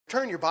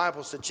Turn your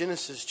Bibles to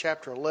Genesis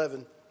chapter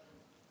 11.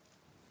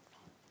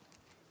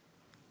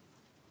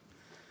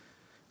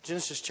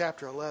 Genesis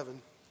chapter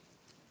 11.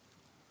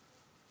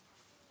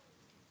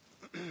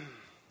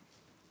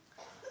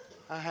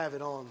 I have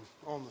it on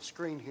the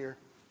screen here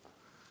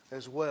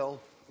as well,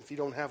 if you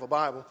don't have a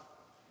Bible.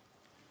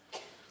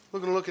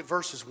 We're going to look at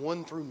verses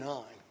 1 through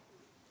 9.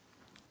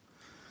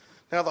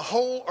 Now the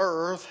whole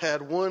earth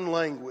had one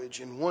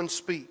language and one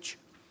speech.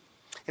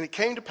 And it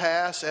came to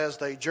pass, as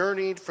they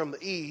journeyed from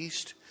the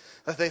east,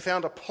 that they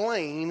found a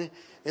plain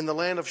in the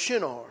land of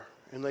Shinar,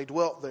 and they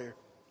dwelt there.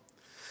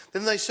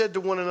 Then they said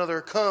to one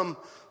another, "Come,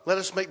 let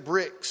us make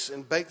bricks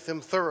and bake them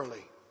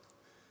thoroughly."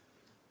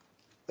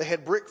 They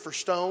had brick for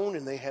stone,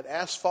 and they had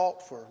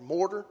asphalt for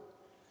mortar.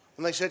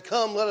 And they said,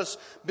 "Come, let us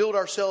build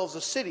ourselves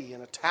a city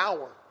and a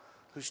tower,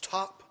 whose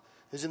top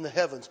is in the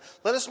heavens.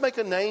 Let us make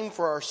a name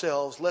for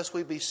ourselves, lest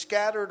we be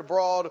scattered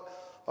abroad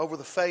over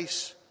the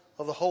face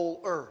of the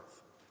whole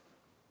earth."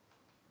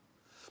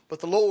 But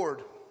the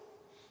Lord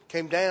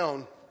came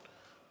down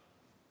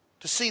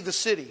to see the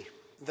city,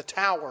 the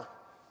tower,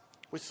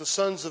 which the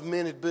sons of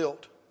men had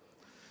built.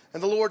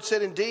 And the Lord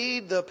said,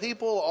 "Indeed, the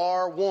people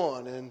are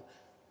one, and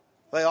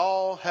they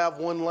all have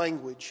one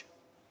language."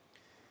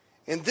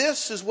 And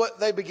this is what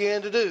they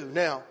began to do.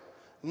 Now,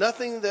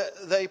 nothing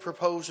that they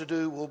propose to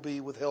do will be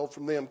withheld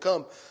from them.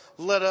 Come,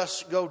 let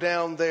us go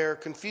down there,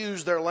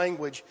 confuse their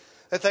language,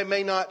 that they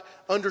may not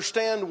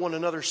understand one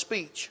another's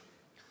speech.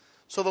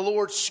 So the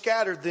Lord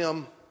scattered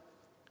them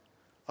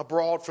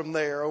abroad from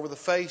there over the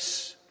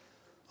face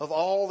of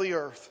all the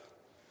earth,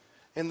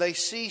 and they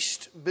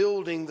ceased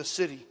building the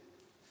city.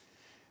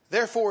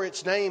 Therefore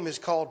its name is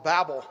called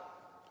Babel,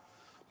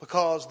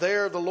 because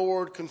there the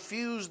Lord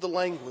confused the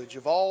language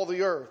of all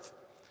the earth.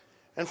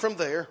 And from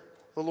there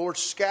the Lord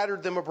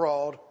scattered them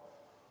abroad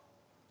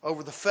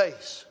over the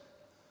face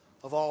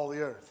of all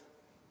the earth.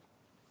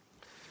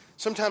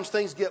 Sometimes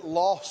things get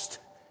lost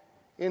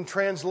in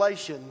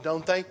translation,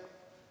 don't they?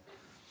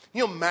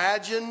 You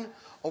imagine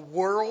a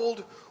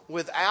world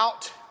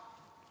without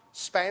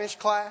Spanish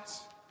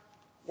class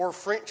or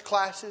French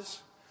classes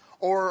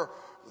or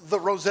the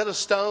Rosetta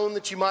Stone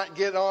that you might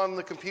get on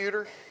the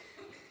computer?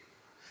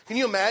 Can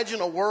you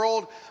imagine a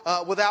world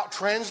without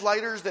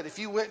translators, that if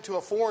you went to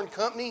a foreign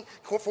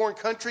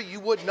country, you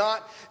would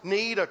not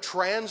need a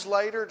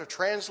translator to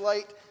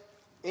translate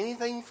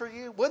anything for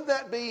you? Wouldn't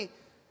that be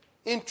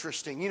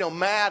interesting? You know,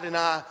 Matt and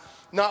I,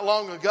 not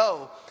long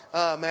ago,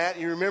 Matt,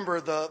 you remember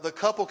the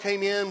couple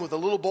came in with a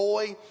little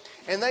boy,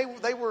 and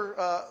they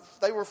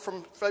were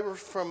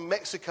from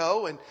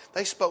Mexico, and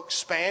they spoke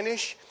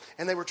Spanish,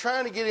 and they were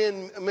trying to get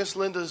in Miss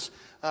Linda's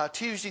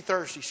Tuesday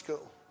Thursday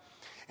school,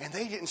 and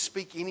they didn't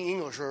speak any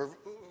English or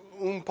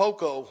un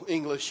poco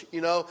English,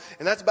 you know,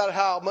 and that's about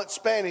how much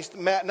Spanish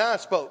Matt and I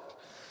spoke,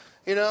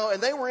 you know,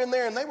 and they were in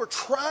there and they were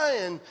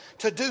trying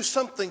to do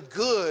something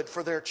good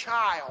for their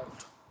child,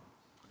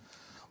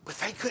 but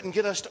they couldn't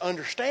get us to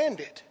understand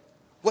it,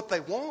 what they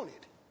wanted.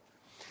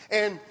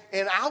 And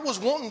I was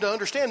wanting to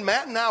understand.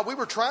 Matt and I, we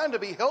were trying to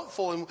be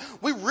helpful, and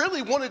we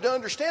really wanted to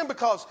understand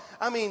because,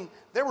 I mean,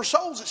 there were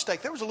souls at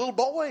stake. There was a little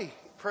boy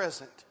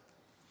present.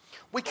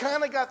 We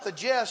kind of got the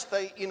gist.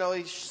 He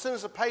sent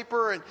us a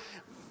paper and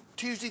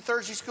Tuesday,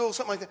 Thursday school,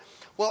 something like that.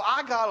 Well,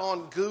 I got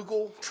on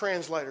Google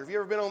Translator. Have you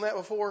ever been on that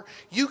before?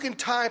 You can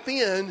type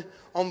in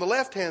on the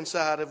left-hand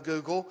side of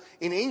Google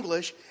in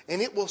English,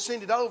 and it will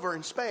send it over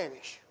in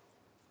Spanish.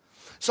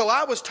 So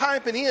I was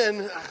typing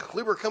in,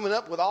 we were coming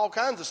up with all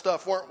kinds of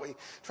stuff, weren't we?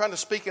 Trying to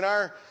speak in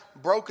our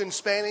broken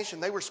Spanish,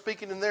 and they were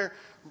speaking in their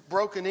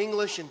broken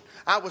English, and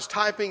I was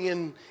typing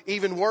in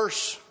even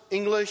worse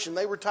English, and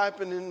they were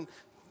typing in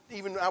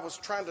I was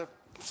trying to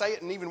say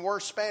it in even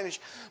worse Spanish,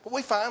 but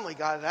we finally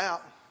got it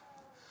out.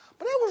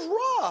 But it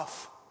was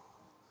rough.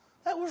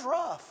 That was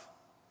rough.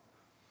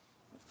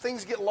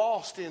 Things get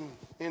lost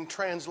in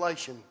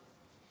translation,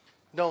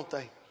 don't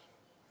they?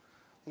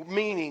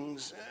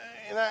 Meanings.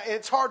 And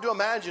it's hard to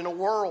imagine a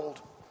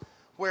world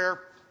where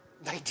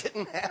they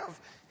didn't have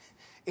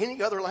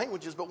any other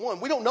languages but one.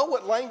 We don't know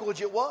what language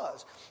it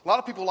was. A lot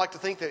of people like to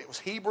think that it was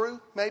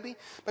Hebrew, maybe,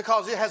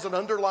 because it has an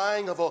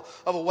underlying of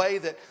a way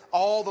that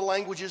all the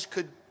languages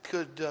could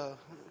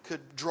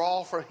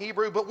draw from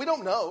Hebrew. But we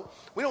don't know.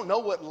 We don't know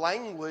what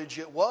language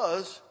it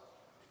was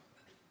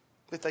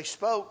that they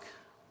spoke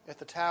at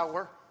the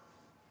Tower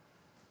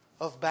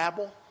of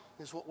Babel,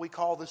 is what we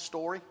call this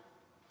story.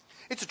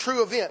 It's a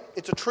true event.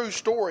 It's a true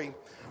story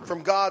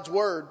from God's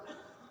Word.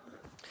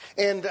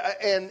 And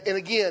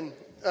again,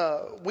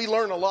 we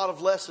learn a lot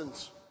of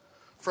lessons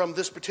from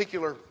this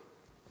particular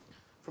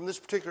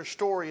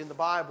story in the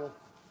Bible.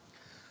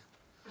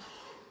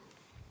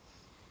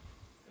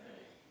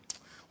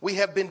 We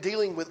have been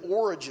dealing with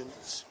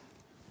origins.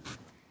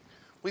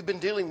 We've been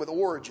dealing with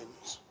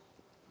origins.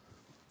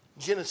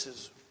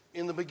 Genesis,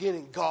 in the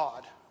beginning,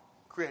 God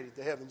created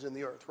the heavens and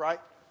the earth, right?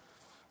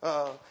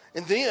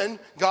 And then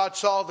God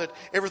saw that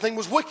everything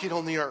was wicked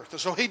on the earth.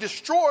 So he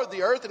destroyed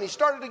the earth and he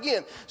started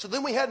again. So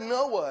then we had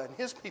Noah and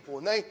his people,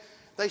 and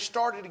they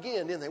started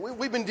again, didn't they?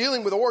 We've been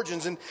dealing with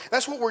origins, and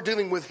that's what we're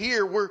dealing with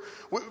here.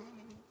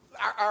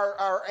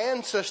 our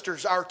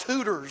ancestors, our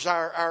tutors,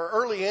 our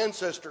early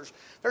ancestors,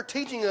 they're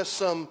teaching us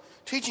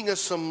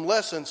some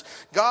lessons.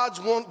 God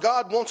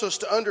wants us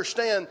to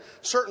understand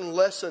certain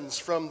lessons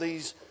from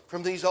these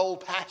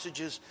old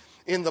passages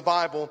in the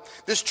Bible.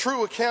 This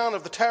true account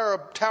of the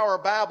Tower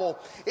of Babel,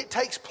 it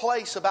takes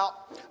place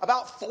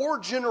about 4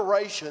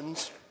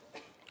 generations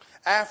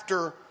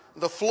after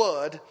the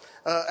flood.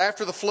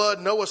 After the flood,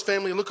 Noah's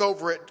family, look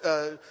over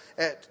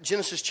at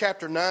Genesis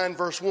chapter 9,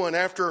 verse 1.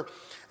 After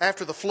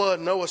the flood,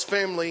 Noah's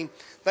family,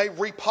 they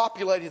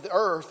repopulated the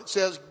earth. It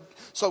says,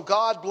 so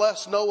God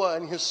blessed Noah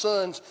and his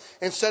sons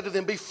and said to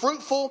them, be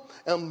fruitful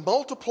and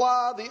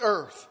multiply the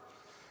earth.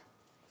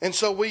 And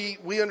so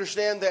we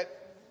understand that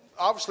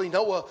obviously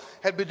Noah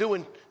had been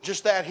doing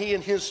just that, he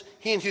and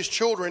his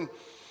children.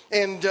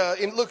 And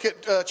look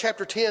at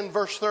chapter 10,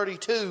 verse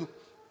 32.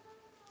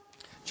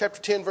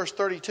 Chapter 10, verse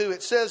 32,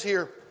 it says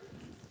here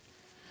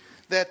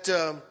that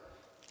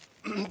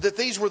that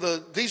these were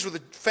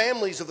the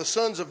families of the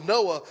sons of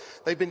Noah.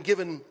 They've been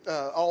given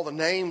all the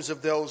names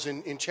of those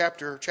in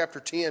chapter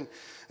 10.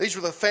 These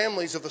were the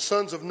families of the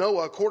sons of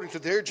Noah according to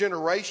their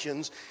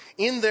generations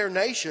in their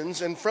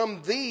nations, and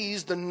from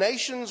these the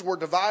nations were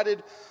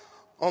divided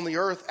on the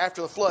earth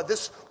after the flood.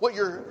 This, what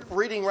you're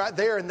reading right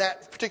there in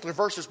that particular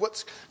verse, is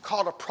what's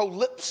called a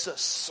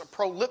prolipsis. A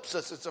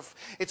prolipsis.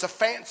 It's a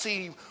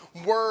fancy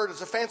word. It's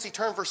a fancy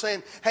term for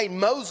saying, hey,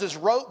 Moses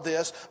wrote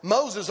this.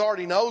 Moses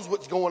already knows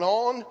what's going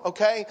on,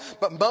 okay?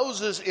 But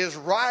Moses is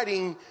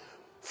writing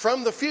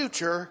from the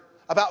future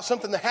about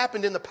something that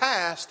happened in the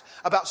past,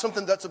 about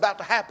something that's about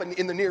to happen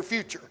in the near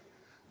future.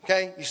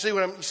 Okay, you see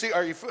what you see?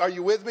 Are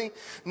you with me?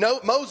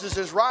 No, Moses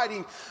is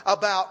writing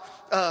about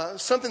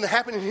something that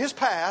happened in his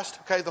past.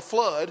 Okay, the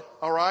flood.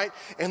 All right,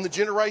 and the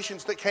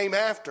generations that came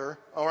after.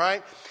 All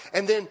right,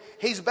 and then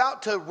he's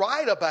about to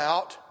write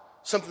about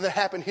something that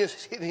happened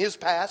in his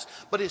past,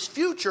 but his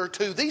future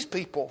to these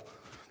people.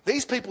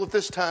 These people at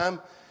this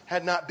time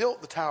had not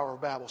built the Tower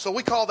of Babel, so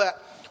we call that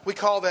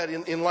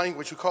in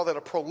language, we call that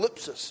a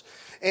prolipsis.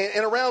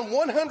 And around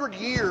 100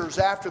 years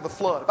after the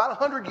flood, about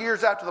 100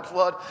 years after the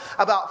flood,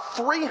 about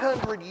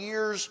 300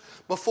 years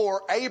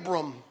before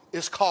Abram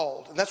is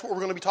called. And that's what we're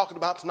going to be talking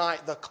about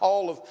tonight, the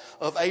call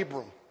of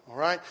Abram. All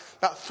right?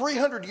 About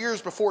 300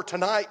 years before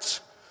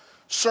tonight's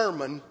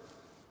sermon,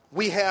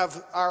 we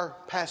have our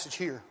passage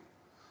here,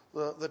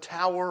 the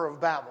Tower of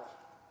Babel.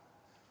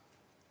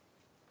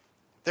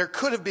 There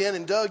could have been,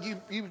 and Doug,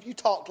 you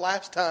talked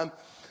last time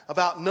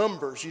about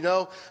numbers,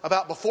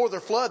 about before the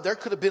flood, there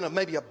could have been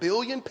maybe 1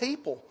 billion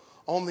people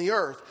on the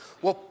earth.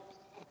 Well,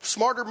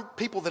 smarter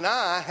people than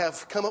I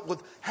have come up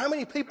with how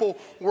many people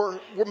were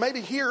maybe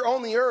here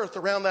on the earth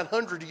around that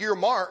 100-year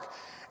mark,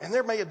 and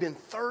there may have been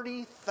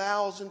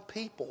 30,000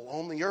 people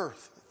on the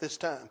earth at this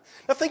time.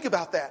 Now think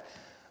about that.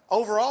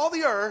 Over all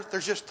the earth,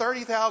 there's just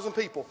 30,000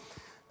 people.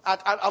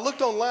 I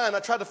looked online,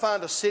 I tried to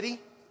find a city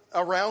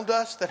around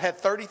us that had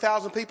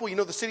 30,000 people. You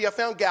know the city I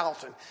found?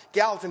 Gallatin.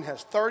 Gallatin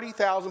has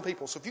 30,000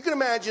 people. So if you can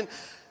imagine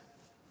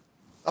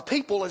a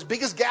people as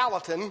big as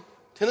Gallatin,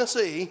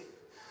 Tennessee,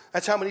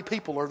 that's how many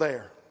people are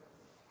there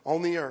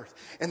on the earth.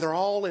 And they're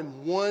all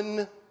in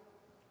one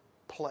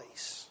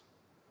place.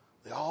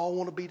 They all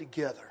want to be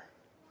together.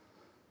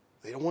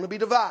 They don't want to be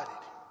divided.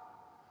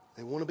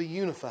 They want to be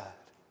unified.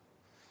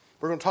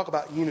 We're going to talk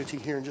about unity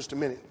here in just a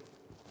minute.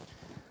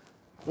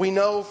 We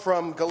know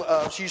from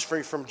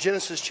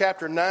Genesis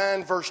chapter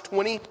 9, verse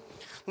 20.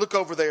 Look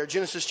over there,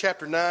 Genesis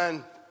chapter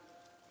 9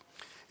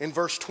 and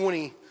verse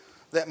 20,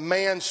 that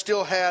man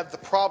still had the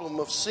problem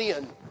of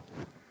sin.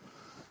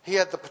 He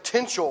had the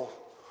potential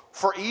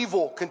for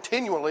evil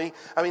continually.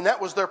 I mean,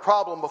 that was their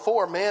problem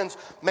before. Man's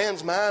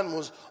mind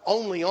was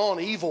only on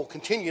evil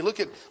continually.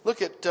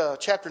 Look at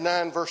chapter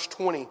 9, verse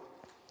 20.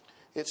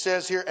 It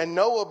says here, and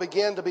Noah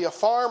began to be a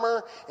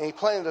farmer, and he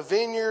planted a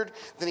vineyard.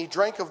 Then he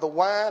drank of the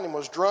wine and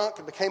was drunk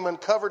and became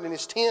uncovered in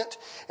his tent.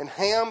 And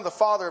Ham, the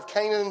father of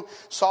Canaan,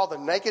 saw the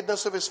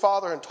nakedness of his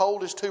father and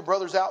told his 2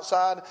 brothers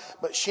outside.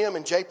 But Shem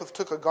and Japheth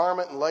took a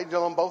garment and laid it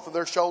on both of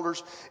their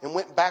shoulders and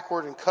went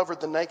backward and covered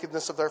the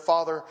nakedness of their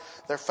father.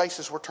 Their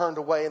faces were turned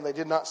away, and they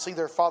did not see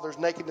their father's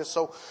nakedness.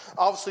 So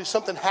obviously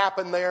something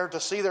happened there.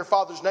 To see their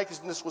father's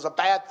nakedness was a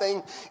bad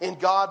thing in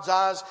God's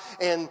eyes.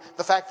 And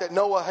the fact that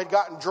Noah had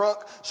gotten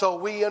drunk,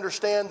 so we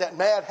understand that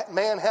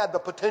man had the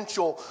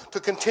potential to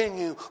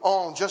continue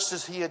on just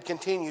as he had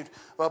continued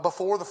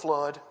before the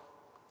flood.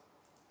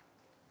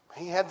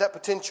 He had that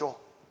potential.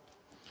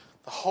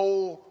 The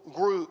whole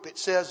group, it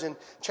says in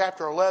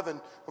chapter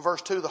 11,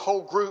 verse 2, the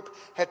whole group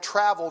had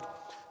traveled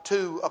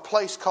to a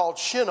place called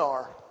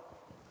Shinar.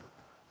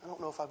 I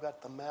don't know if I've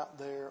got the map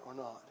there or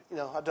not.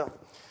 I don't.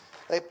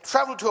 They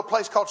traveled to a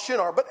place called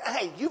Shinar. But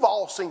hey, you've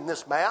all seen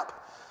this map.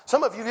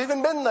 Some of you have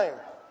even been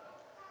there.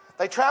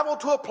 They traveled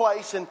to a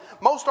place, and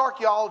most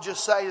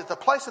archaeologists say that the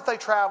place that they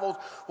traveled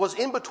was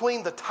in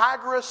between the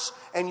Tigris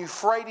and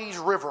Euphrates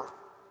River.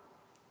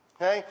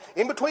 Okay?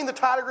 In between the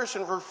Tigris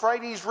and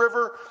Euphrates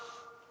River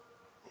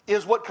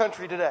is what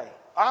country today?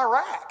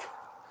 Iraq.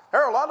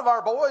 There are a lot of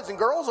our boys and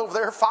girls over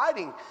there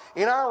fighting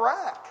in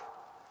Iraq.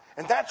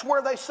 And that's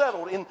where they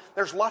settled. And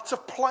there's lots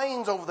of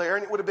plains over there,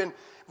 and it would have been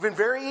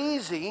very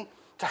easy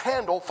to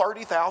handle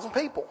 30,000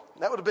 people.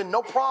 That would have been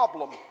no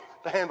problem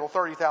to handle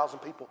 30,000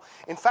 people.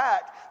 In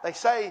fact, they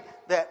say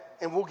that,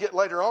 and we'll get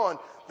later on,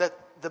 that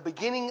the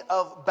beginning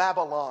of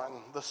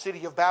Babylon, the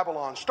city of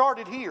Babylon,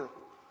 started here.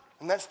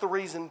 And that's the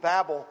reason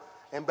Babel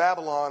and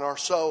Babylon are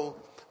so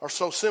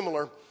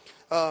similar.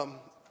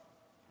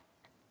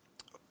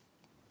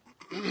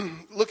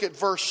 Look at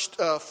verse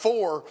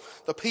 4.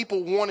 The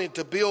people wanted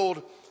to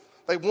build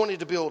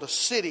a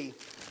city.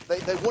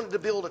 They wanted to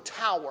build a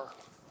tower.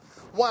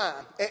 Why?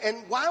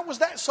 And why was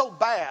that so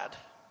bad?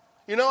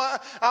 You know, I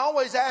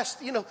always ask,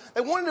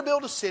 they wanted to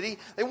build a city.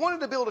 They wanted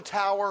to build a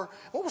tower.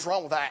 What was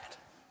wrong with that?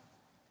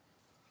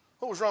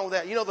 What was wrong with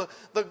that? You know,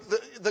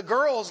 the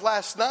girls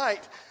last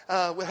night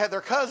had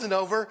their cousin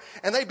over,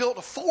 and they built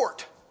a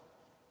fort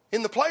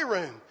in the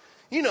playroom.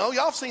 You know,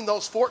 y'all have seen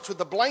those forts with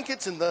the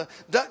blankets and the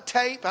duct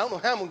tape. I don't know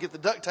how I'm going to get the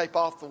duct tape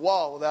off the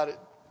wall without it,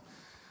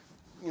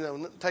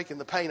 taking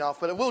the paint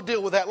off. But we'll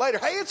deal with that later.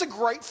 Hey, it's a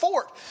great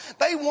fort.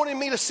 They wanted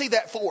me to see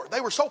that fort.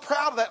 They were so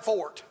proud of that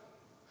fort.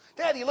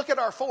 Daddy, look at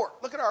our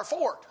fort. Look at our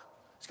fort.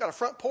 It's got a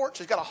front porch.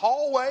 It's got a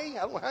hallway.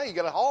 I don't know how you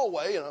got a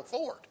hallway in a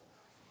fort.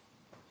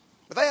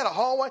 But they had a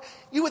hallway.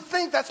 You would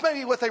think that's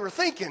maybe what they were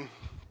thinking.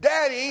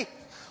 Daddy,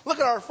 look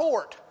at our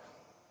fort.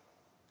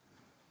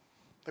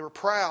 They were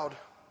proud.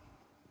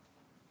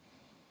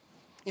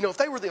 You know, if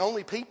they were the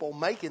only people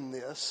making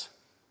this,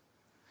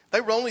 they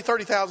were only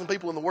 30,000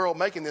 people in the world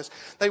making this.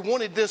 They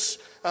wanted this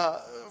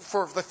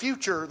for the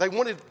future. They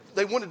wanted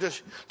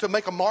to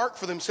make a mark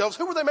for themselves.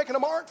 Who were they making a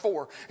mark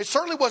for? It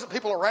certainly wasn't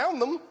people around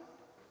them.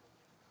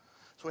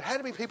 So it had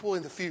to be people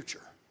in the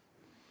future.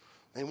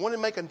 They wanted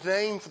to make a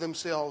name for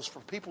themselves for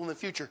people in the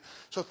future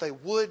so that they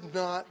would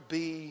not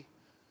be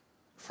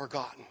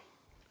forgotten.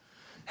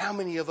 How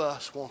many of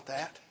us want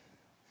that?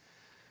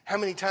 How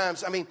many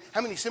times,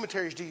 how many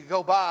cemeteries do you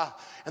go by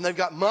and they've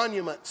got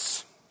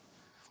monuments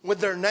with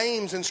their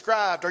names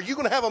inscribed? Are you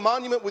going to have a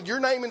monument with your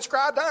name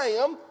inscribed? I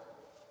am.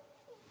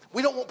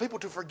 We don't want people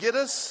to forget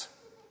us.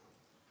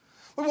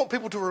 We want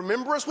people to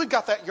remember us. We've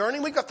got that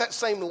yearning. We've got that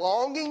same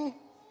longing.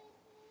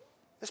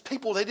 These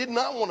people, they did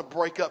not want to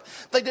break up.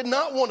 They did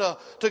not want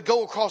to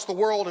go across the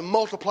world and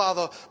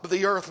multiply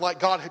the earth like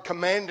God had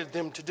commanded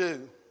them to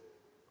do.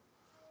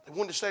 They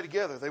wanted to stay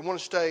together. They wanted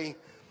to stay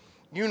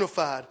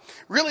unified.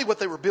 Really what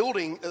they were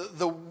building,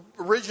 the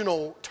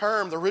original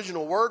term, the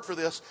original word for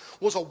this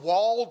was a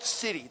walled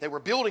city. They were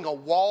building a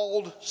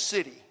walled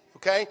city,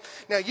 okay?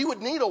 Now you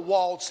would need a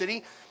walled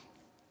city.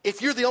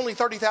 If you're the only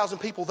 30,000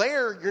 people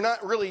there, you're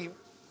not really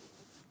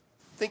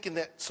thinking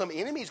that some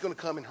enemy is going to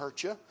come and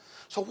hurt you.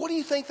 So what do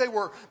you think they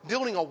were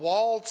building a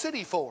walled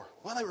city for?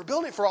 Well, they were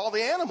building it for all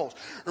the animals.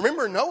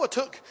 Remember, Noah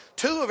took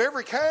 2 of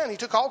every kind. He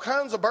took all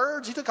kinds of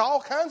birds. He took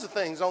all kinds of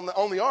things on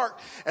the ark.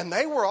 And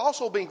they were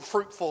also being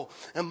fruitful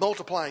and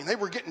multiplying. They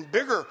were getting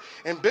bigger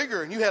and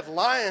bigger. And you had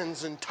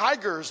lions and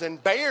tigers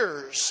and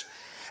bears.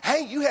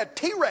 Hey, you had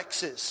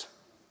T-Rexes.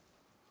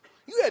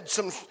 You had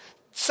some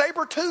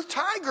saber-toothed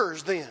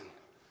tigers then.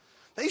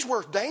 These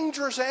were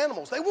dangerous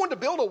animals. They wanted to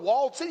build a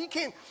walled city. You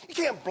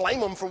can't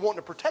blame them for wanting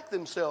to protect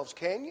themselves,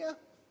 can you?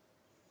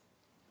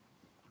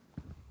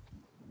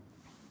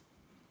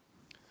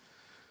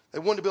 They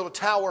wanted to build a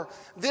tower.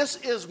 This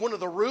is one of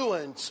the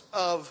ruins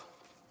of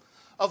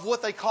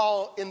what they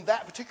call, in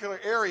that particular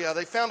area,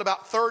 they found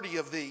about 30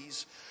 of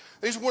these.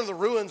 These are one of the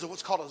ruins of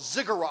what's called a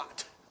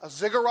ziggurat. A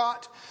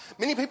ziggurat.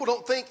 Many people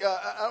don't think,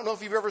 I don't know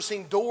if you've ever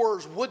seen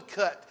Doors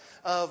woodcut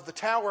of the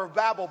Tower of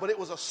Babel, but it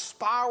was a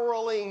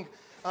spiraling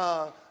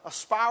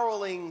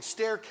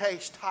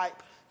staircase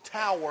type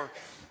tower.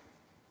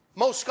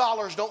 Most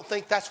scholars don't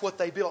think that's what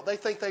they built. They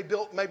think they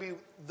built maybe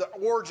the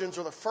origins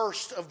or the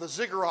first of the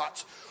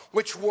ziggurats,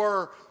 which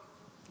were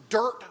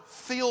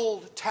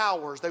dirt-filled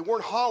towers. They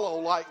weren't hollow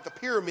like the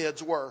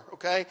pyramids were,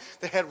 okay?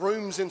 They had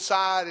rooms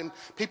inside and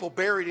people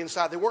buried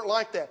inside. They weren't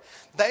like that.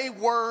 They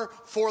were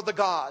for the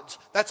gods.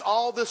 That's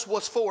all this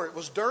was for. It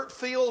was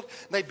dirt-filled.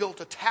 They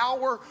built a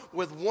tower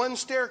with one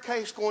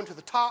staircase going to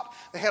the top.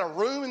 They had a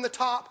room in the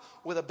top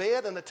with a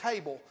bed and a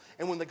table.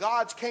 And when the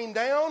gods came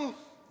down,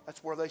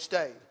 that's where they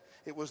stayed.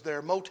 It was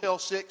their Motel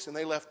 6, and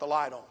they left the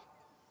light on.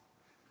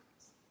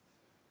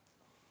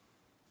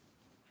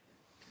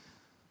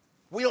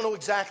 We don't know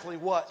exactly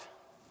what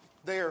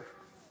their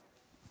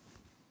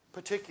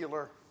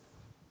particular,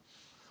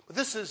 but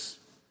this is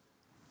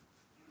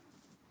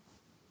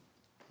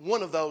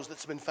one of those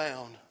that's been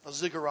found, a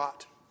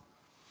ziggurat.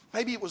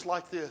 Maybe it was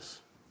like this.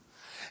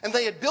 And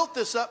they had built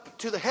this up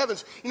to the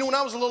heavens. You know, when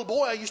I was a little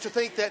boy, I used to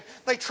think that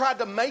they tried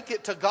to make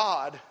it to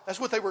God. That's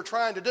what they were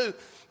trying to do.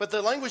 But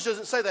the language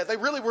doesn't say that. They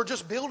really were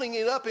just building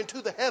it up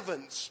into the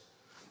heavens.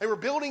 They were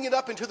building it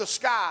up into the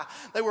sky.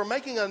 They were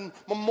making a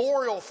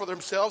memorial for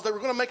themselves. They were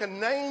going to make a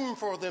name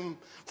for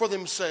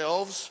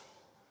themselves.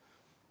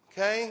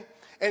 Okay?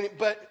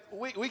 But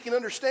we can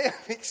understand,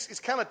 it's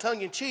kind of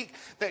tongue-in-cheek,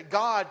 that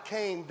God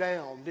came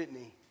down, didn't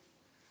he?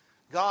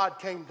 God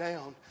came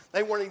down.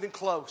 They weren't even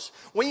close.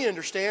 We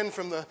understand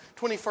from the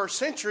 21st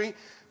century,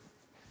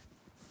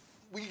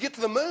 When you get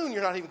to the moon,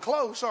 you're not even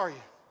close, are you?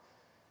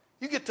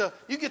 You get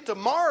to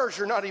Mars,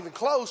 you're not even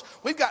close.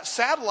 We've got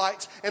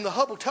satellites and the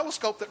Hubble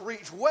telescope that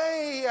reach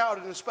way out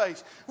into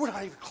space. We're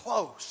not even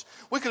close.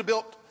 We could have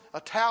built a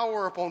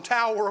tower upon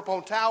tower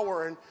upon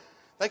tower, and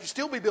they could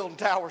still be building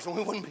towers and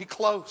we wouldn't be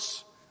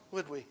close,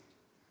 would we?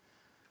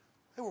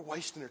 They were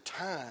wasting their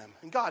time,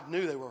 and God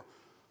knew they were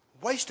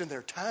wasting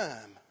their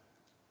time.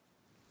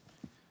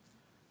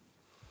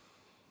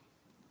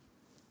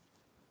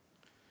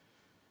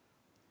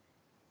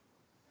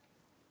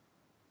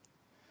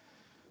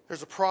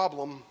 There's a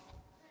problem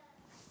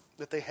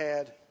that they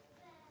had.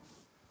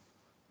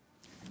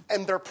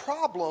 And their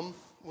problem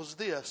was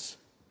this.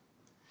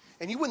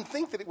 And you wouldn't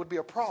think that it would be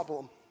a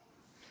problem.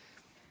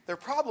 Their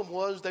problem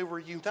was they were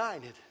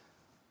united.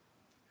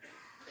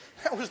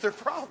 That was their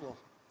problem.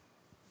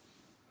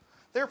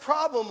 Their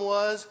problem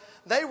was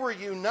they were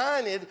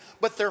united,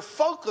 but their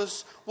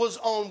focus was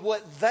on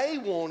what they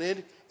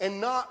wanted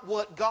and not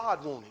what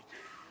God wanted.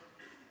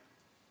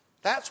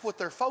 That's what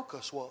their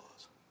focus was.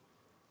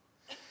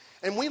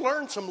 And we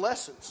learned some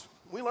lessons.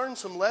 We learned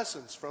some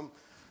lessons from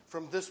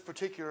this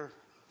particular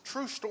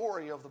true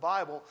story of the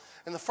Bible.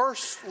 And the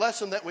first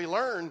lesson that we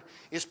learned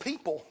is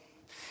people.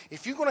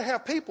 If you're going to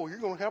have people, you're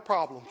going to have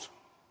problems.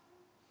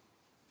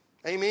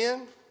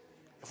 Amen?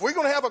 If we're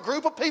going to have a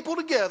group of people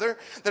together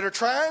that are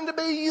trying to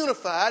be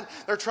unified,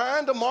 they're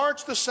trying to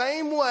march the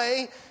same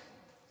way,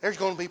 there's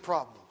going to be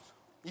problems.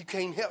 You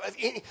can't help.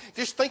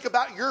 Just think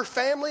about your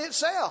family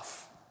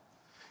itself.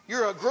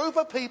 You're a group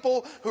of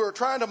people who are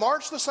trying to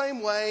march the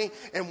same way,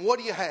 and what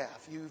do you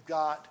have? You've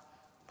got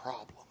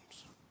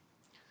problems.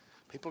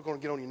 People are going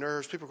to get on your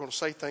nerves. People are going to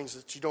say things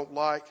that you don't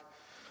like,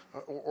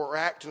 or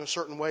act in a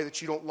certain way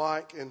that you don't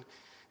like.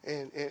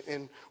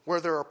 And where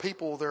there are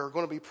people, there are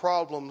going to be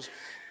problems.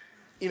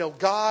 You know,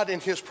 God in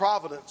His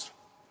providence,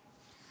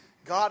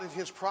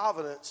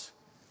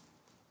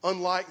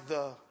 unlike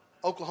the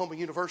Oklahoma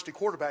University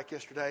quarterback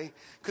yesterday,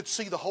 could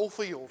see the whole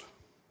field.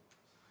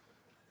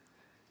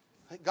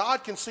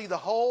 God can see the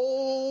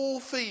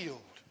whole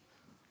field.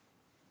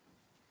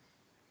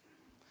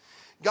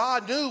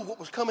 God knew what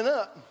was coming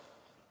up.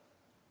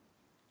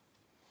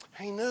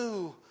 He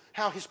knew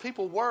how His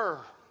people were.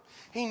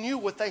 He knew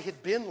what they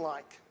had been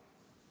like.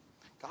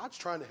 God's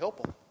trying to help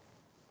them.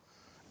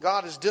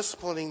 God is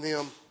disciplining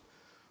them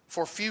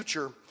for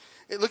future.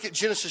 Look at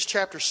Genesis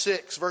chapter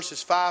 6,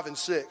 verses 5 and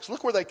 6.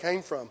 Look where they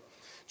came from.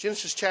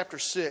 Genesis chapter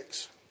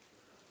 6.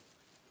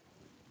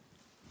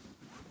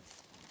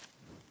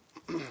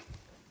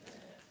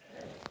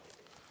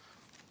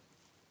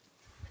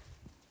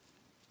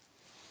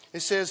 It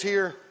says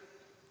here,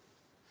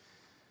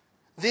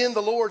 "Then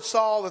the Lord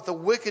saw that the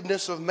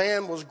wickedness of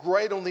man was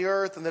great on the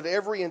earth, and that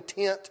every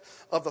intent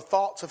of the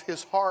thoughts of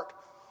his heart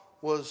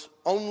was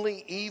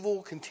only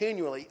evil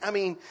continually." I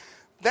mean,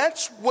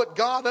 that's what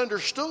God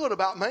understood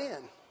about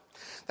man.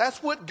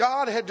 That's what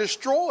God had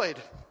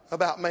destroyed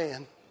about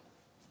man.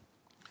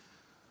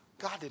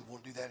 God didn't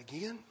want to do that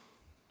again.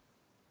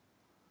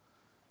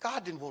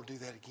 God didn't want to do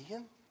that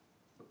again.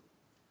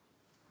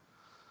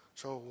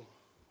 So,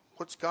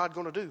 what's God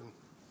going to do?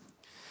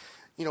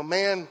 You know,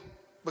 man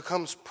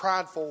becomes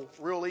prideful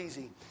real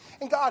easy.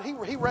 And God, He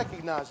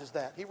recognizes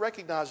that. He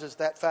recognizes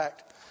that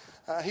fact.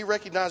 He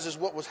recognizes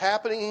what was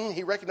happening.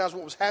 He recognized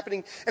what was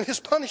happening. And His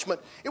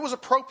punishment, it was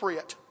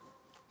appropriate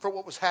for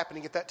what was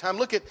happening at that time.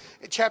 Look at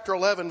chapter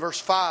 11, verse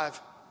 5.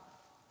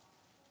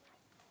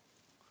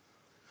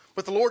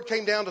 "But the Lord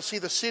came down to see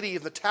the city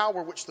and the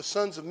tower which the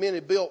sons of men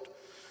had built.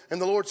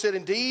 And the Lord said,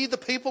 Indeed, the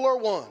people are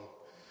one.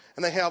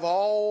 And they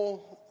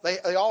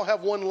all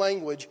have one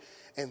language.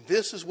 And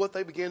this is what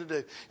they began to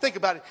do." Think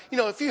about it. You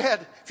know, if you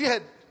had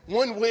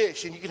one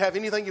wish and you could have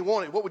anything you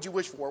wanted, what would you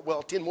wish for?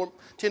 Well, 10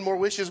 more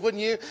wishes,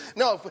 wouldn't you?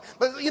 No,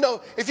 but you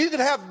know, if you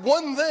could have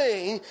one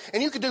thing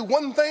and you could do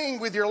one thing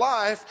with your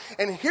life,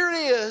 and here it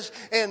is,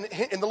 and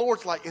the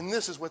Lord's like, and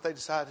this is what they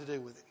decided to do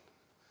with it.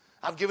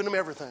 I've given them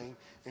everything,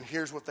 and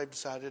here's what they've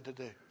decided to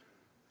do.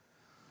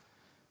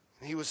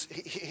 And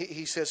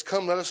he says,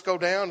 "Come, let us go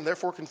down, and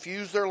therefore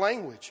confuse their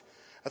language,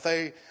 that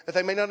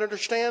they may not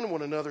understand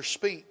one another's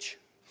speech."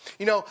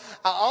 You know,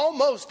 I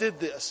almost did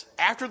this.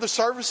 After the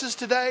services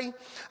today,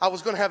 I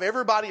was going to have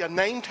everybody a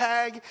name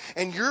tag,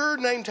 and your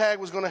name tag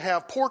was going to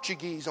have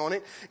Portuguese on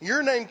it.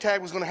 Your name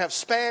tag was going to have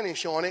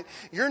Spanish on it.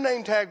 Your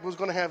name tag was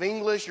going to have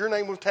English. Your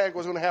name tag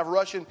was going to have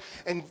Russian,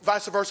 and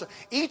vice versa.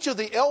 Each of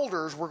the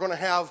elders were going to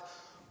have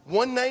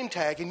one name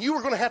tag, and you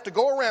were going to have to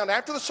go around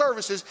after the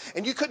services,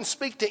 and you couldn't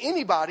speak to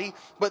anybody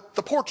but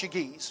the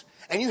Portuguese.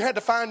 And you had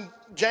to find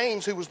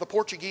James, who was the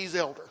Portuguese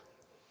elder.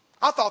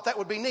 I thought that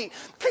would be neat.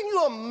 Can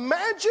you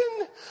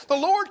imagine the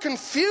Lord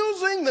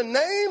confusing the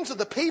names of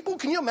the people?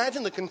 Can you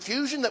imagine the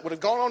confusion that would have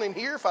gone on in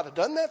here if I'd have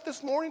done that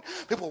this morning?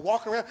 People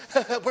walking around,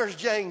 where's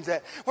James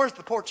at? Where's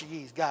the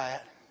Portuguese guy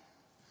at?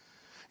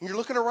 And you're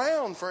looking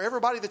around for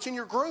everybody that's in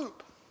your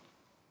group.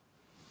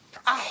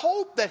 I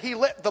hope that He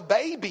let the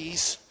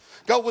babies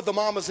go with the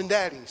mamas and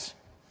daddies.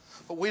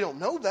 But we don't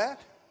know that.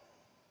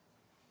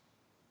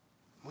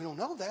 We don't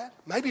know that.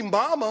 Maybe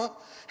mama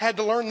had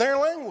to learn their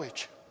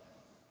language.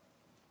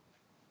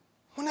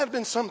 Wouldn't that have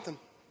been something?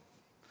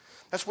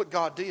 That's what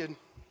God did.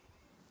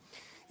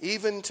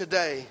 Even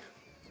today,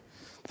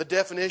 the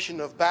definition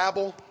of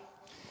Babel,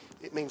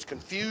 it means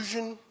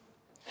confusion.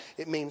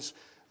 It means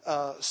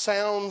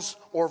sounds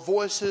or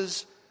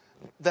voices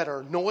that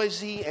are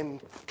noisy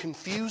and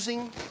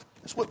confusing.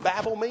 That's what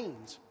Babel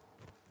means.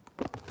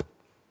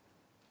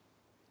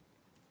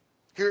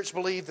 Here it's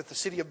believed that the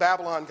city of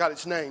Babylon got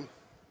its name.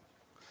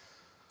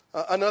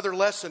 Another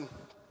lesson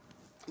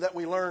that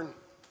we learn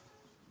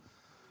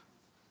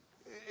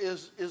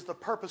is the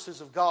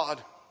purposes of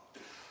God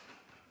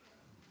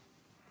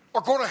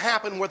are going to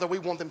happen whether we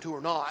want them to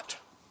or not.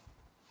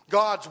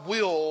 God's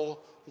will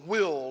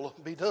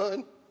be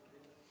done.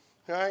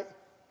 Right?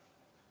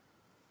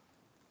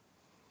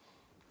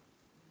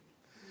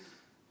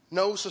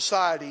 No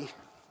society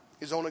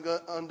is going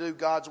to undo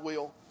God's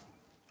will.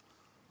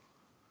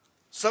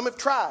 Some have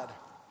tried.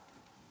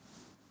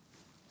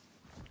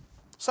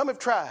 Some have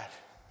tried.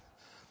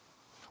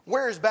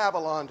 Where is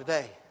Babylon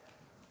today?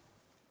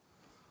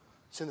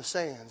 It's in the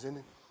sands, isn't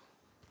it?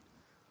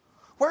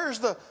 Where's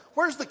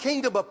the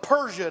kingdom of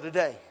Persia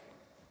today?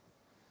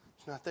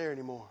 It's not there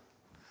anymore.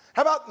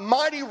 How about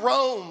mighty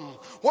Rome?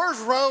 Where's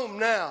Rome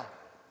now?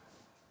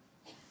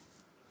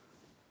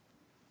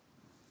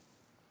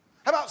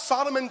 How about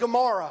Sodom and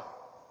Gomorrah?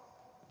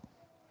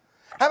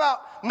 How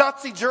about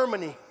Nazi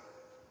Germany?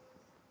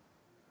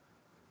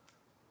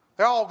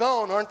 They're all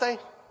gone, aren't they?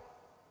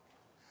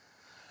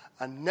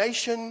 A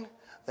nation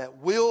that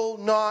will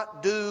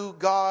not do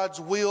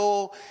God's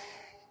will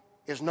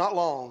is not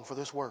long for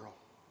this world.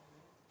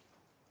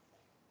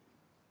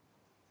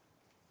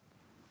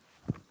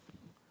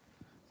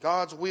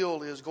 God's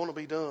will is going to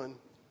be done.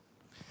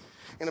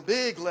 And a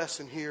big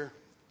lesson here,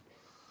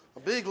 a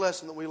big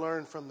lesson that we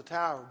learn from the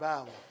Tower of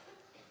Babel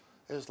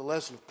is the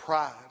lesson of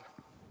pride.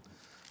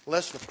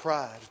 Lesson of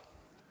pride.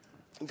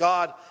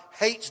 God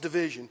hates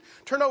division.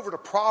 Turn over to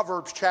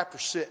Proverbs chapter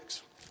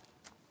 6.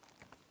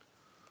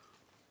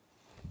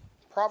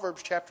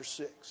 Proverbs chapter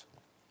 6.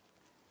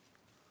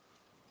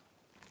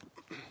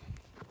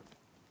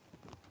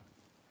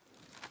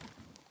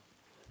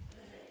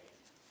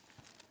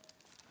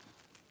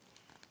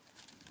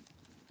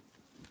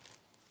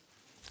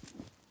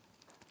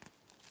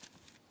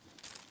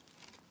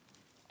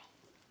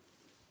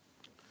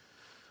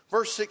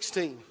 Verse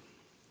 16.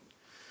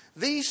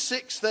 These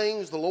 6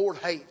 things the Lord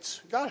hates.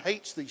 God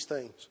hates these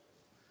things.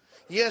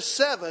 Yes,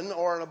 7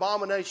 are an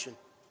abomination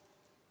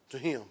to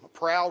him. A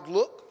proud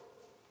look,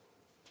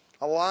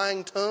 a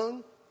lying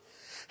tongue,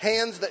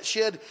 hands that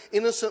shed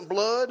innocent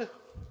blood,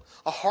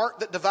 a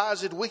heart that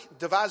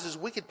devises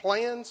wicked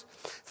plans,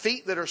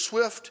 feet that are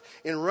swift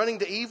in running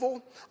to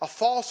evil, a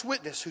false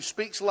witness who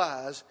speaks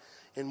lies,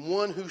 and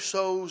one who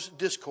sows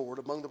discord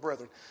among the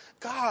brethren.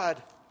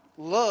 God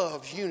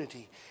loves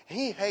unity.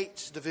 He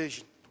hates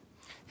division.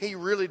 He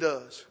really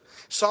does.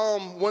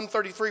 Psalm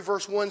 133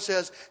 verse 1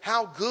 says,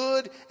 how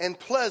good and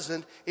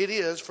pleasant it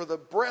is for the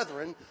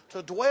brethren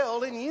to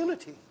dwell in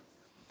unity.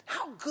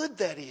 How good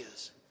that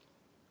is.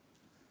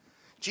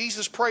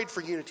 Jesus prayed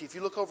for unity. If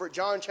you look over at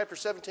John chapter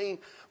 17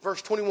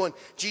 verse 21,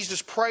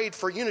 Jesus prayed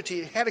for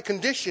unity. He had a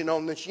condition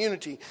on this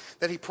unity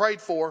that he prayed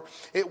for.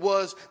 It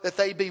was that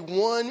they be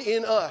one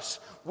in us.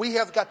 We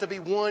have got to be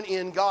one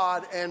in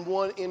God and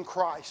one in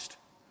Christ.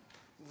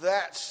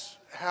 That's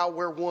how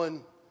we're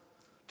one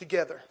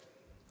together.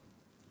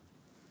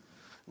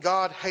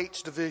 God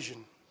hates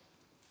division.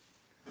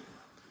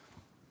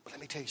 But let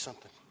me tell you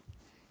something.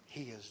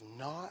 He is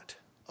not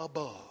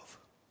above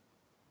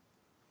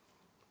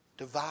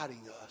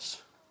dividing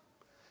us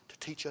to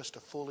teach us to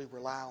fully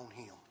rely on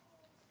him.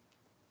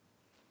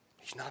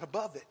 He's not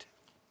above it.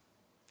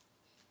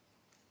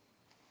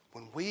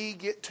 When we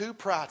get too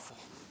prideful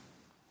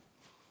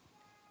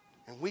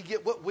and we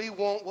get what we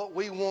want,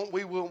 we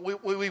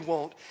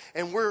want,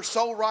 and we're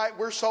so right,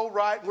 we're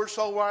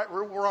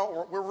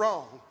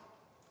wrong.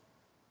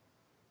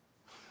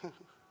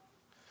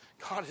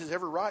 God has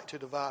every right to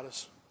divide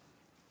us.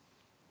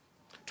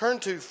 Turn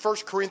to 1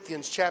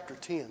 Corinthians chapter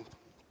 10.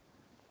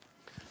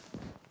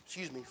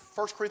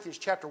 1 Corinthians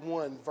chapter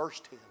 1,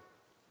 verse 10.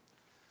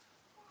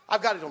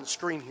 I've got it on the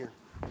screen here.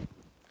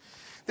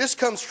 This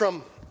comes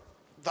from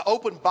the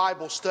open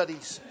Bible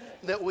studies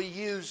that we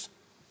use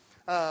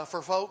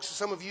for folks.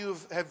 Some of you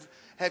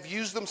have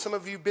used them. Some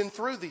of you have been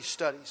through these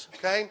studies.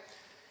 Okay?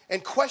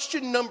 And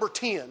question number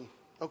 10,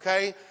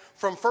 okay,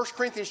 from 1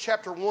 Corinthians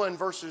chapter 1,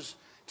 verses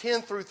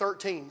 10 through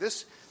 13.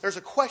 There's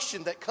a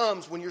question that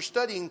comes when you're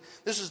studying.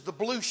 This is the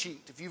blue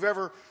sheet. If you've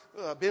ever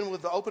been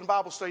with the open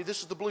Bible study, this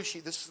is the blue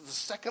sheet. This is the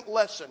second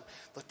lesson,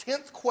 the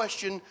 10th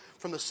question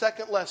from the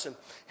second lesson.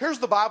 Here's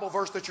the Bible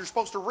verse that you're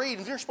supposed to read,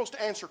 and you're supposed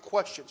to answer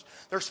questions.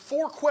 There's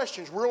 4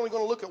 questions. We're only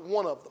going to look at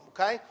one of them,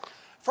 okay?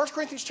 1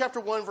 Corinthians chapter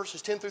 1,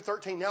 verses 10 through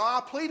 13. Now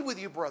I plead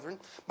with you, brethren,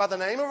 by the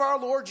name of our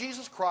Lord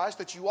Jesus Christ,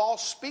 that you all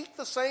speak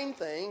the same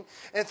thing,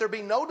 and that there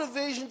be no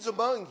divisions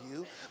among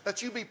you,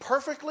 that you be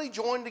perfectly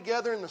joined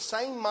together in the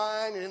same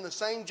mind and in the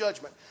same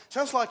judgment.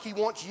 Sounds like he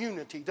wants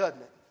unity, doesn't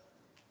it?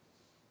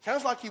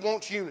 Sounds like he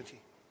wants unity.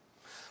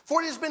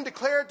 For it has been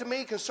declared to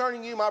me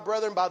concerning you, my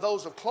brethren, by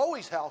those of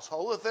Chloe's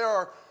household, that there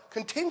are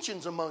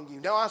contentions among you.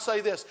 Now I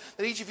say this,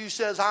 that each of you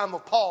says, I'm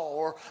of Paul,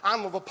 or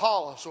I'm of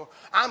Apollos, or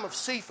I'm of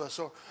Cephas,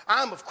 or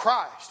I'm of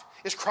Christ.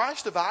 Is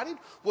Christ divided?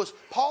 Was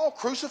Paul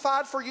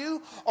crucified for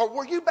you? Or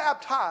were you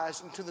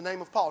baptized into the name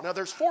of Paul? Now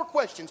there's 4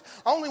 questions.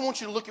 I only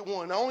want you to look at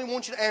one. I only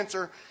want you to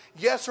answer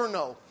yes or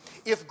no.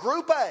 If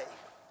Group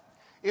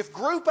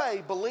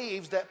A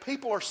believes that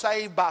people are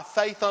saved by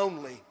faith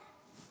only,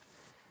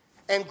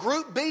 and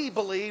Group B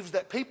believes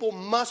that people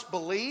must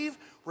believe,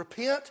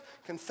 repent,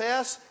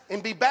 confess,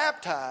 and be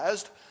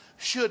baptized,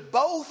 should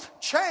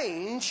both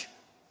change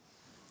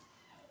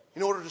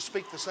in order to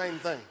speak the same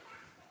thing?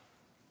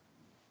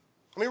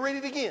 Let me read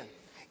it again.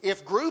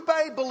 If Group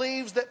A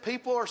believes that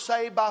people are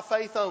saved by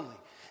faith only,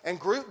 and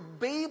Group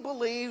B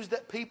believes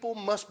that people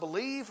must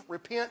believe,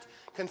 repent,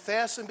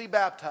 confess, and be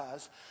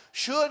baptized,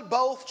 should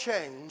both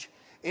change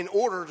in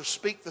order to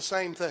speak the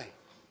same thing?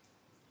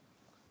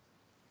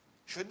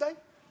 Should they?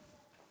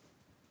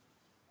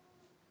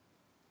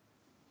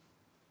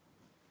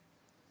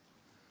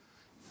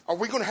 Are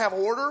we going to have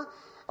order?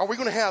 Are we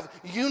going to have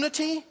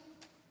unity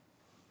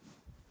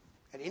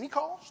at any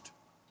cost?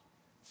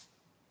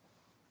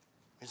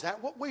 Is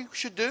that what we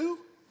should do?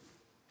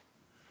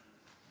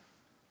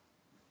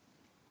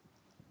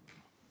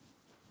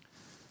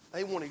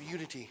 They wanted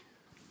unity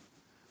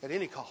at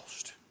any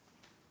cost.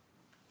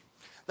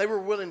 They were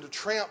willing to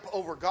tramp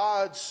over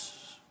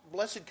God's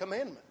blessed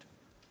commandment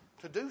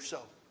to do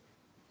so.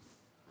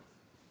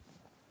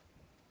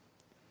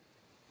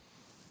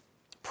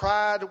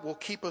 Pride will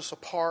keep us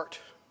apart,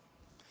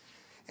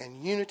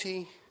 and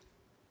unity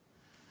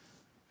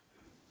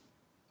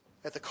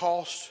at the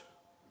cost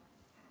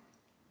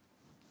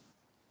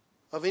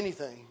of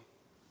anything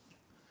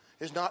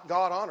is not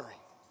God honoring.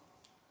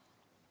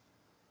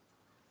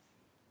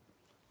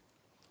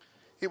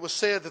 It was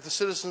said that the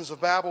citizens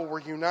of Babel were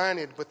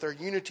united, but their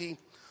unity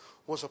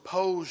was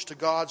opposed to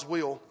God's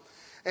will.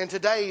 And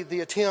today,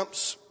 the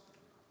attempts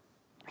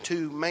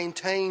to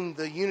maintain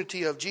the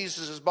unity of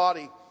Jesus'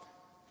 body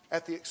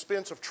at the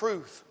expense of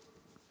truth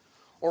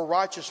or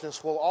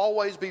righteousness will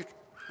always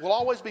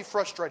be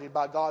frustrated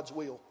by God's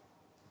will.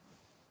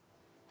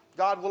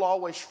 God will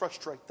always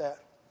frustrate that.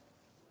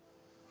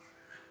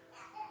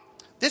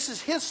 This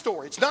is His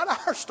story. It's not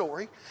our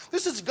story.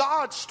 This is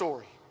God's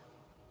story.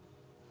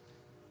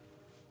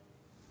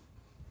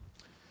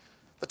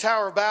 The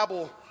Tower of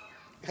Babel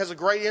has a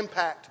great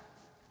impact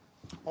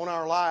on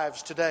our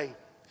lives today.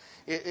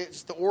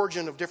 It's the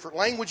origin of different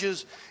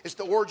languages. It's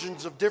the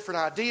origins of different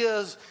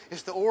ideas.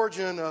 It's the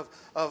origin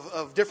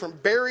of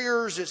different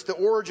barriers. It's the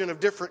origin of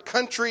different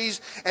countries.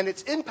 And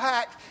its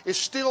impact is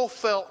still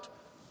felt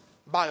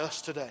by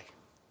us today.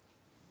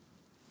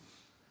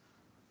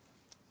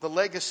 The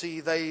legacy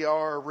they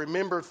are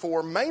remembered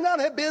for may not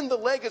have been the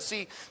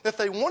legacy that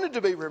they wanted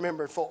to be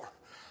remembered for.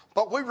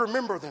 But we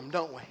remember them,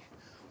 don't we?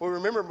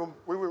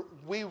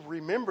 We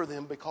remember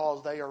them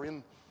because they are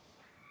in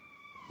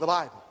the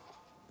Bible.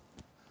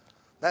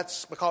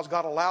 That's because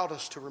God allowed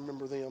us to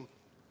remember them.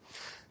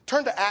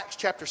 Turn to Acts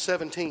chapter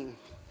 17.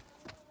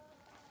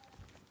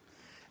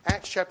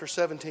 Acts chapter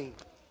 17.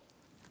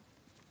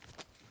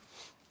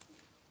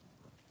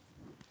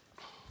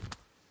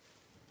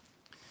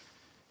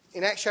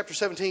 In Acts chapter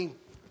 17,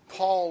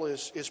 Paul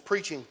is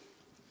preaching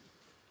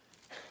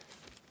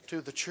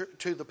to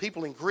the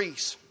people in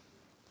Greece.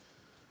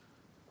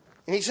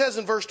 And he says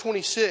in verse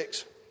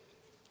 26,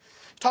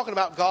 talking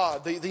about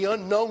God, the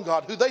unknown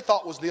God, who they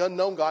thought was the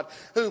unknown God,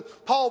 who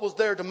Paul was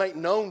there to make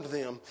known to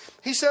them.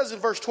 He says in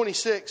verse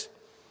 26,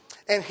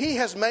 and He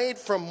has made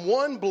from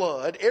one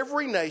blood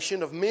every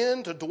nation of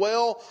men to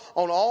dwell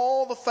on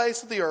all the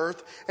face of the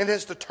earth, and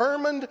has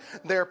determined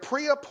their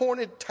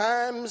pre-appointed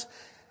times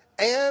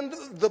and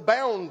the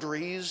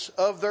boundaries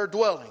of their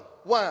dwelling.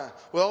 Why?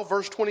 Well,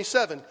 verse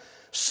 27,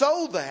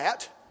 so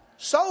that,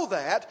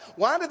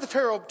 why did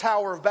the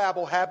Tower of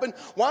Babel happen?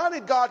 Why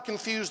did God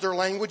confuse their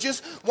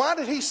languages? Why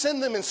did He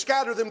send them and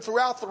scatter them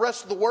throughout the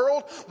rest of the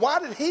world? Why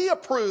did He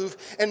approve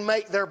and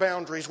make their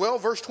boundaries? Well,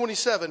 verse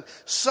 27,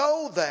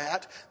 so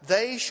that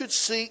they should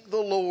seek the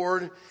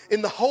Lord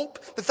in the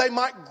hope that they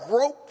might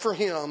grope for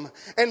Him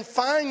and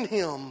find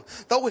Him,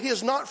 though He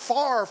is not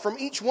far from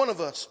each one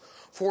of us.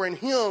 For in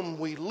Him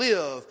we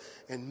live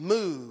and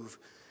move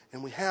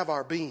and we have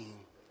our being.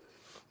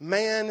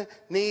 Man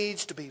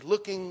needs to be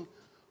looking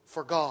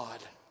for God,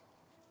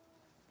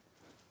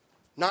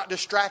 not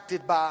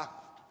distracted by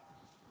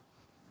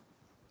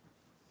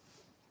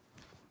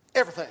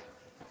everything.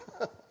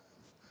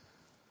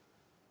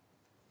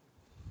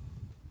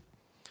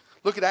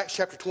 Look at Acts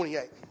chapter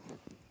 28.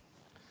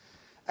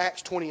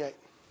 Acts 28.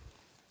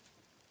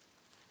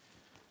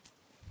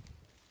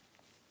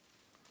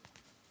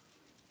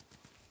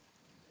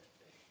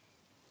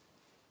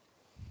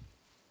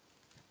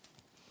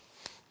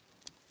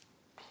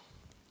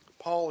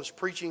 Paul is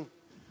preaching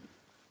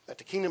that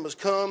the kingdom has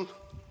come.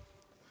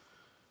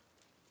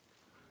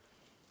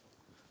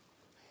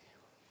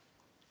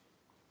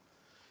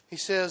 He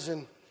says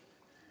in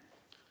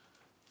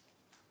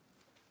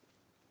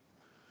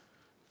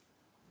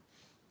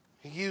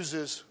He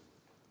uses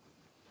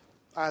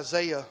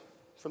Isaiah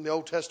from the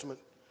Old Testament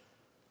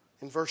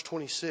in verse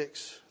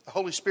 26. The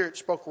Holy Spirit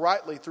spoke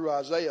rightly through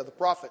Isaiah the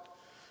prophet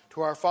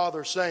to our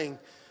father, saying,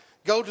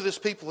 "Go to this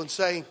people and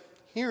say,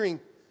 hearing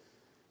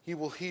you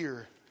will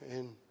hear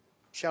and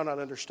shall not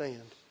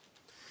understand.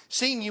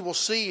 Seeing you will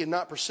see and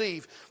not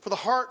perceive. For the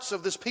hearts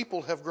of this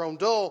people have grown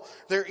dull.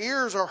 Their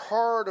ears are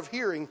hard of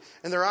hearing,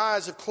 and their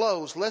eyes have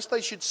closed, lest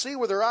they should see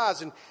with their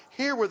eyes and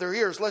hear with their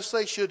ears, lest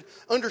they should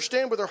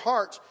understand with their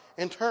hearts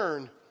and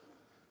turn,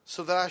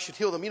 so that I should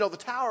heal them." You know, the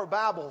Tower of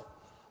Babel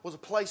was a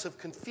place of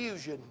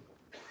confusion.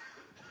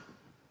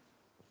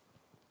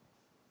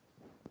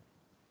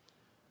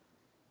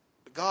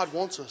 But God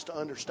wants us to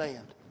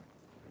understand.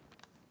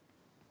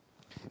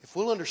 If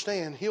we'll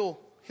understand, He'll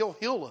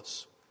heal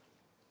us.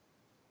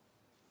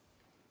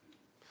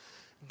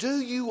 Do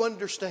you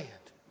understand?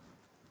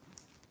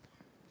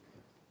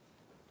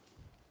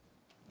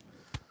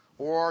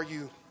 Or are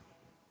you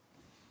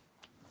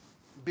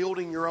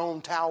building your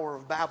own Tower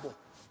of Babel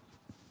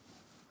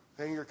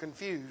and you're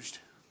confused?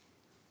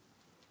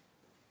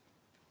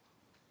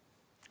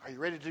 Are you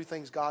ready to do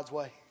things God's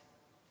way?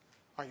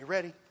 Are you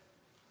ready?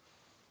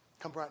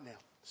 Come right now.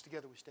 Let's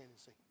together we stand and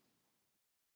sing.